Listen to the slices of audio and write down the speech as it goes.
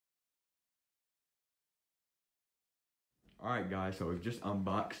Alright guys, so we've just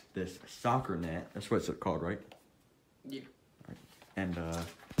unboxed this soccer net. That's what it's called, right? Yeah. Right. And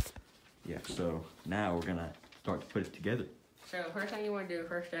yeah, so now we're gonna start to put it together. So first thing you want to do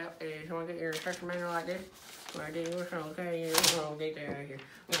first out is you want to get your instruction manual like this. What I do, we're going to get that out here.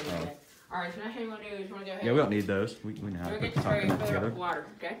 Alright, so next thing you want to do is you want to go ahead. Yeah, we don't need those. We know how to put the soccer net together. With water,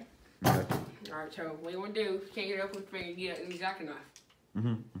 okay? Okay. Alright, so what you want to do, if you can't get it up with your finger, get an X-Acto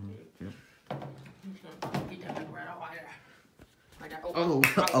knife. Yep. Get that right out like that. Like that. Oh.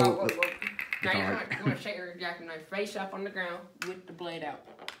 Now you want to set your X-Acto knife face up on the ground with the blade out.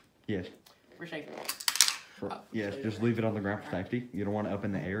 Yes. For safety. Yes, just leave it on the ground for safety. You don't want it up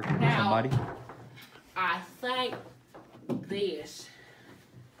in the air to now, somebody. I think this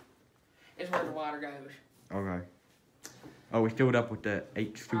is where the water goes. Okay. Oh, we filled up with that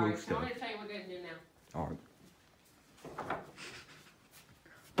H2O Alright, so stuff. I'm going to tell you what we're going to do now. Alright.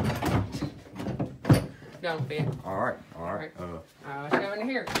 Don't fit. Alright. Let's go in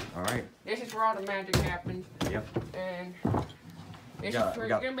here. Alright. This is where all the magic happens. Yep. And this Got is where a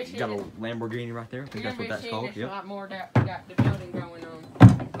you're going to be seeing. Lamborghini right there. I think that's what that's called. Yep. A lot more that got the building going on.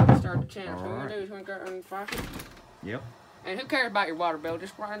 Let's start the channel. So what we're going to do is we're going to go and faucet. Yep. And who cares about your water bill?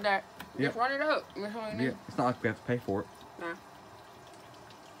 Just run that. Yep. Just run it up. That's all you need. Yeah. It's not like we have to pay for it. No.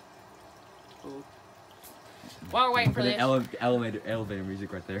 Cool. While we're waiting for this. Elevator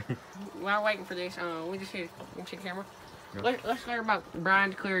music right there. While we're waiting for this, we just hit the camera. Yep. Let's learn about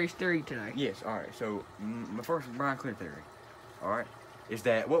Brian Cleary's theory today. Yes, alright. So, my first Brian Clear theory, alright, is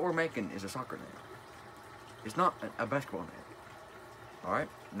that what we're making is a soccer net. It's not a basketball net. Alright?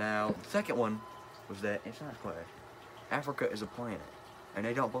 Now, the second one was that in science class, Africa is a planet, and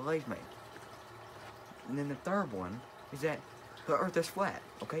they don't believe me. And then the third one is that the Earth is flat,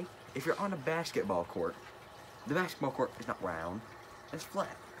 okay? If you're on a basketball court, the basketball court is not round, it's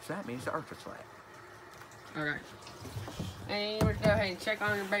flat. So that means the Earth is flat. Okay. And let's go ahead and check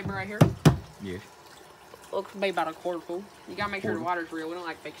on your baby right here. Yes. Looks to be about a quarter full. You gotta make sure the water's real. We don't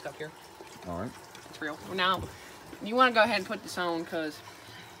like fake stuff here. Alright. It's real. Now, you want to go ahead and put this on because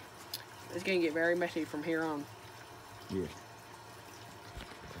it's gonna get very messy from here on. Yes.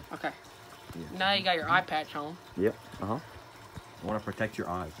 Okay. Yes. Now you got your eye patch on. Yep. I want to protect your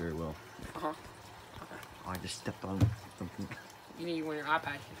eyes very well. Okay. I just stepped on something. You need to wear your eye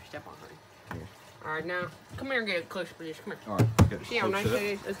patch if you step on it. Yeah. Alright, now, come here and get a close for this. Come here. Alright, good. See how nice it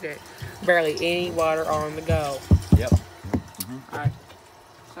is? Look at that. Barely any water on the go. Yep. Alright.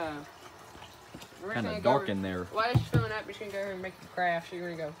 So, we're Kind gonna of go dark over, in there. while it's filling up, we're just going to go ahead and make the craft. So you're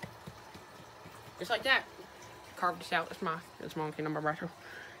going to go just like that. Carve this out. That's my monkey number right here.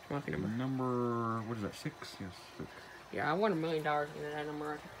 Monkey number. Number, what is that, 6? Yes, 6. Yeah, I won $1 million into that number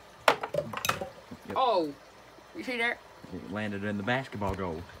right here. Yep. Oh, you see that? It landed in the basketball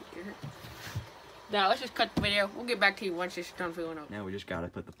goal. Now, let's just cut the video. We'll get back to you once it's done filling up. Now we just gotta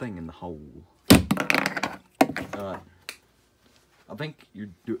put the thing in the hole. I think you're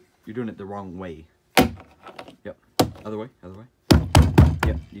doing it the wrong way. Yep. Other way.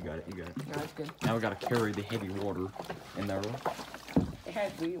 Yep, you got it. No, that's good. Now we gotta carry the heavy water in there. It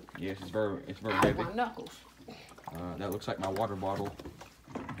has to be. Yes, it's very Ow, heavy. my knuckles. That looks like my water bottle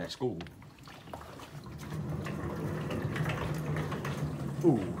at school.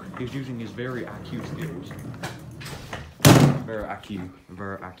 Ooh, he's using his very IQ skills. Very IQ.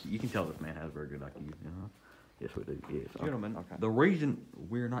 You can tell this man has very good IQ. Yes, we do. Yes, gentlemen. Okay. The reason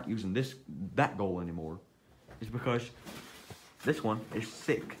we're not using that goal anymore is because this one is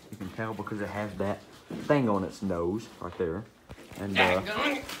sick. You can tell because it has that thing on its nose right there, and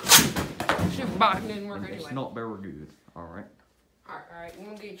Super box didn't work anyway. it's not very good. All right. Alright, you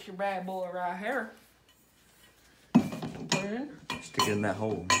gonna get your bad boy right here. Put it in. Stick it in that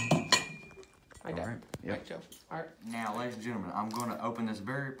hole. Like that. All right. Yep. Like so. Alright. Now, ladies and gentlemen, I'm going to open this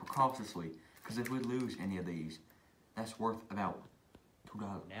very precautiously, because if we lose any of these, that's worth about $2.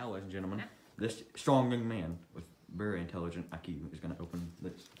 Now, ladies and gentlemen, this strong young man with very intelligent IQ is going to open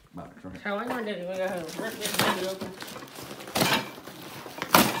this box right here. So what I'm going to do is we're going to rip this baby open.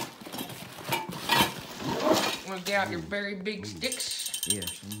 I'm going to get out your very big sticks.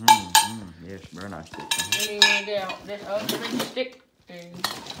 Yes, yes, very nice stick. Then you're going to get out this other big stick. And I'm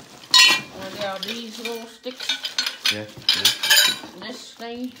going to get out these little sticks. Yes. This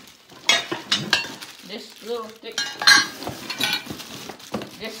thing. This little stick.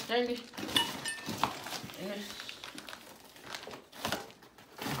 This thingy.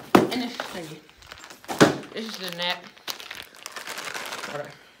 And this thingy. This is the net.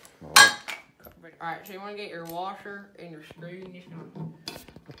 Alright. Alright, so you want to get your washer and your screw. And just gonna...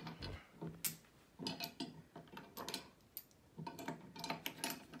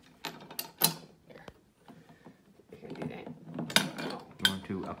 Here. You can do that.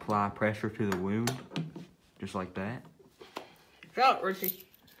 apply pressure to the wound, just like that. Shut up, Richie.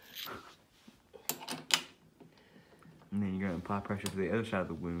 And then you're gonna apply pressure to the other side of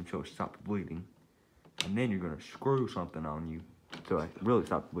the wound so it stops bleeding. And then you're gonna screw something on you so it really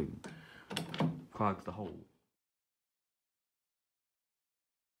stops bleeding. Clogs the hole.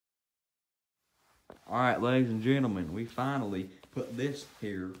 Alright, ladies and gentlemen, we finally put this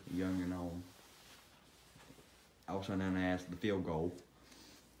here youngin' on. Also known as the field goal.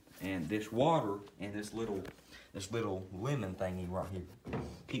 And this water and this little lemon thingy right here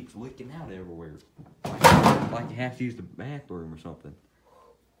keeps leaking out everywhere. Like you have to use the bathroom or something.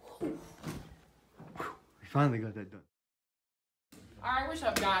 We finally got that done. Alright, what's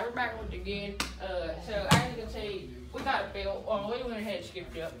up, guys? We're back with it again. So as you can see, we got it built. Well, we went ahead and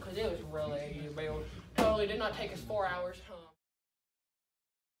skipped it up because it was really easy to build. Totally did not take us 4 hours.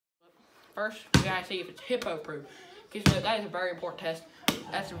 First, we gotta see if it's hippo proof. Because that is a very important test.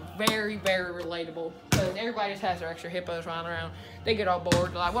 That's very, very relatable. Because everybody just has their extra hippos running around. They get all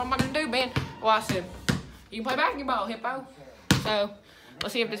bored. They're like, what am I gonna do, man? Well, I said, you can play basketball, hippo. So,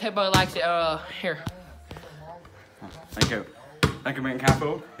 let's see if this hippo likes it. Here. Thank you. Thank you, man.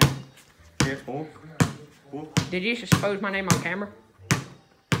 Capo. Yes, boy. Did you just expose my name on camera?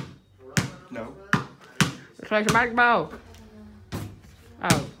 No. Let's play some basketball.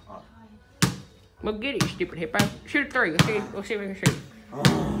 Oh. Well, get it, you stupid hippo. Shoot a 3. We'll see if we can shoot.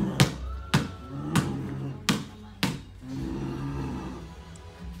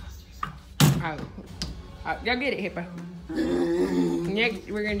 Oh, y'all get it, hippo. Next,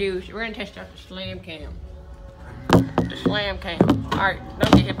 we're gonna test out the slam cam. The slam cam. All right,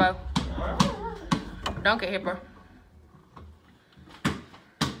 dunk it, hippo. Dunk it, hippo.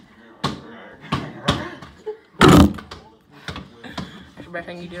 That's the best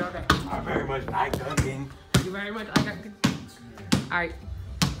thing you did all day. I very much like dunking. You very much like dunking. All right,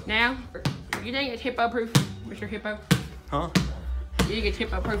 now, you think it's hippo proof, Mr. Hippo? Huh? You think it's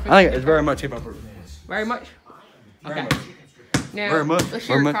hippo proof? I think it's very much hippo proof. Very much? Okay. Very much. Now, very much. let's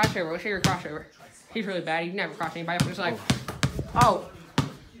see your crossover. Let's see your crossover. He's really bad. He's never crossed anybody up. It's like, oh.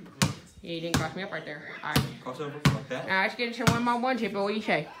 Yeah, he didn't cross me up right there. All right. Crossover like that. Now, let's get into 1-on-1, Hippo. What do you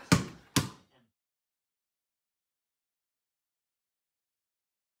say?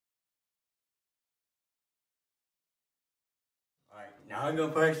 Alright, now I'm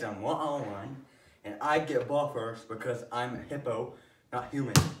gonna play some one-on-one. And I get ball first because I'm a hippo, not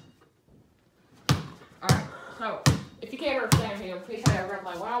human. Alright, so, if you can't understand him, please say I'm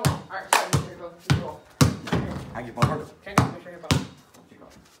like one-on-one. Alright, so, Mr. Hippo, you go. I get ball first. Check out Mr. Hippo.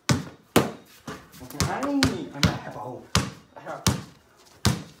 I'm a hippo.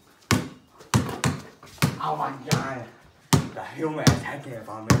 Oh my god. The human is hacking it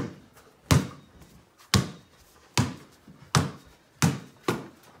on me.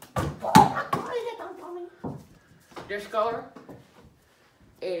 Your score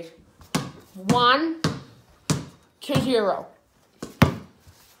is 1-0.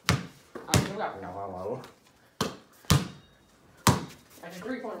 Alright, we got No. that's a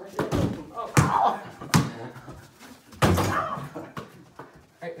 3-pointer. Oh.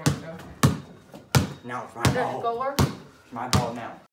 Right, now, go. Now it's my Your ball. score It's my ball now.